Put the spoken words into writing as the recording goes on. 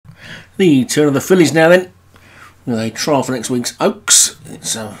The turn of the fillies now then, with a trial for next week's Oaks.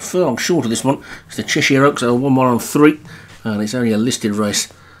 It's a furlong short of this one. It's the Cheshire Oaks, so 1 mile on 3, and it's only a listed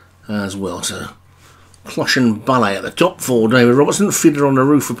race as well. So Cloche and Ballet at the top for David Robertson, Fiddler on the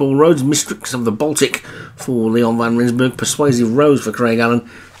Roof for Paul Rhodes, Mistrix of the Baltic for Leon van Rensburg, Persuasive Rose for Craig Allen,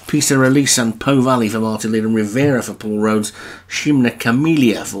 Pisa Release and Po Valley for Martin Lead and Rivera for Paul Rhodes, Shimna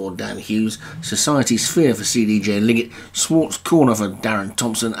Camellia for Dan Hughes, Society Sphere for CDJ Liggett, Swartz Corner for Darren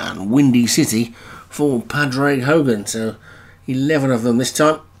Thompson, and Windy City for Padraig Hogan. So 11 of them this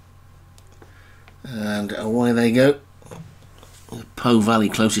time, and away they go. Po Valley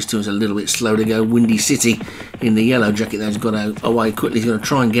closest to us, a little bit slow to go. Windy City in the yellow jacket there's got away quickly. He's going to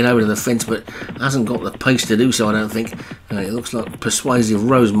try and get over to the fence, but hasn't got the pace to do so, I don't think. It looks like Persuasive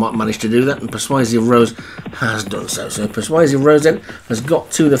Rose might manage to do that, and Persuasive Rose has done so. So Persuasive Rose then has got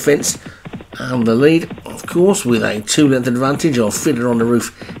to the fence and the lead, of course, with a 2-length advantage of Fiddler on the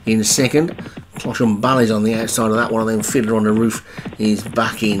Roof in second. Cloche and Ballet's on the outside of that one, and then Fiddler on the Roof is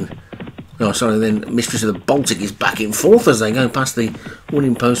back in. Oh, sorry, then Mistress of the Baltic is back in fourth as they go past the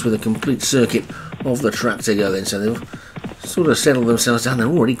winning post with a complete circuit of the track to go then. So they've sort of settled themselves down. They're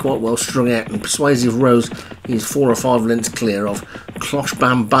already quite well strung out, and Persuasive Rose is 4 or 5 lengths clear of Cloche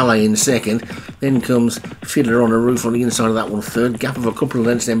Bam Ballet in second. Then comes Fiddler on the Roof on the inside of that one third. Gap of a couple of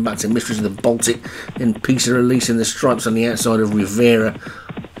lengths, then back to Mistress of the Baltic. Then Pisa Release in the stripes on the outside of Rivera,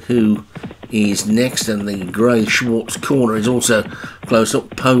 who is next, and the grey Schwartz Corner is also close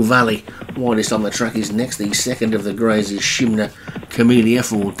up. Po Valley, widest on the track, is next. The second of the greys is Shimna Camellia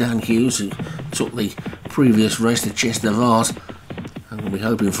for Dan Hughes, who took the previous race to Chester Vars, and we'll be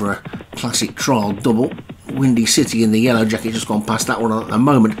hoping for a classic trial double. Windy City in the yellow jacket, just gone past that one at the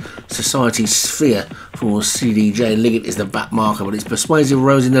moment. Society Sphere for CDJ Liggett is the back marker, but it's Persuasive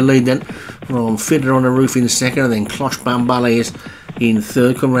Rose in the lead then, from Fiddler on the Roof in second, and then Cloche Bam Ballet is in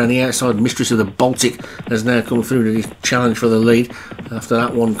third. Coming around the outside, Mistress of the Baltic has now come through to the challenge for the lead. After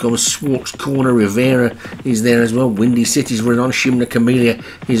that one comes Swartz Corner. Rivera is there as well. Windy City's running on. Shimna Camellia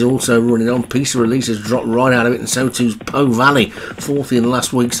is also running on. Piece of Release has dropped right out of it, and so too's Po Valley, fourth in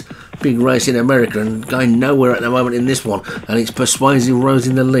last week's big race in America, and going nowhere at the moment in this one. And it's Persuasive Rose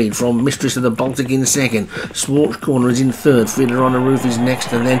in the lead, from Mistress of the Baltic in second. Swartz Corner is in third. Fiddler on the Roof is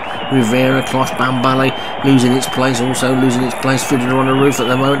next, and then Rivera. Cloche Bam Ballet losing its place, also losing its place. Fiddler on the Roof at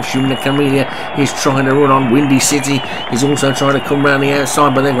the moment. Shimna Camellia is trying to run on. Windy City is also trying to come round the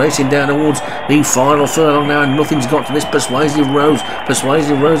outside, but then racing down towards the final furlong now, and nothing's got to this Persuasive Rose.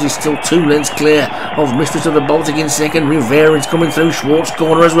 Persuasive Rose is still 2 lengths clear of Mistress of the Baltic in second. Rivera is coming through. Swartz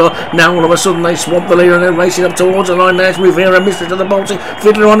Corner as well. Now all of a sudden they swamp the leader and they're racing up towards the line. There's Rivera, Mistress of the Baltic.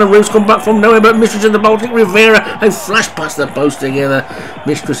 Fiddler on the Roof's come back from nowhere, but Mistress of the Baltic, Rivera, they flash past the post together.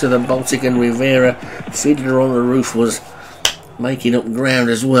 Mistress of the Baltic and Rivera. Fiddler on the Roof was making up ground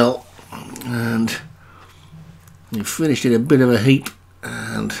as well, and they finished in a bit of a heap,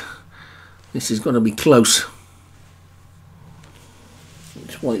 and this is going to be close.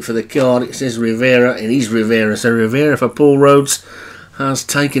 Just wait for the card. It says Rivera. It is Rivera. So Rivera for Paul Rhodes has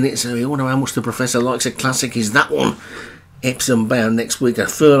taken it. So you wonder how much the Professor likes a classic. Is that one Epsom bound next week? A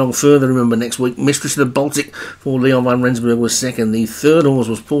furlong further, remember, next week. Mistress of the Baltic for Leon van Rensburg was second. The third horse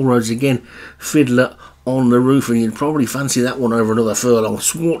was Paul Rhodes again. Fiddler on the Roof, and you'd probably fancy that one over another furlong.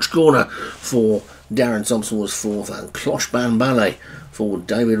 Swartz Corner for Darren Thompson was fourth, and Cloche Bam Ballet for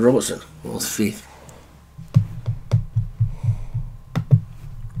David Robertson was fifth.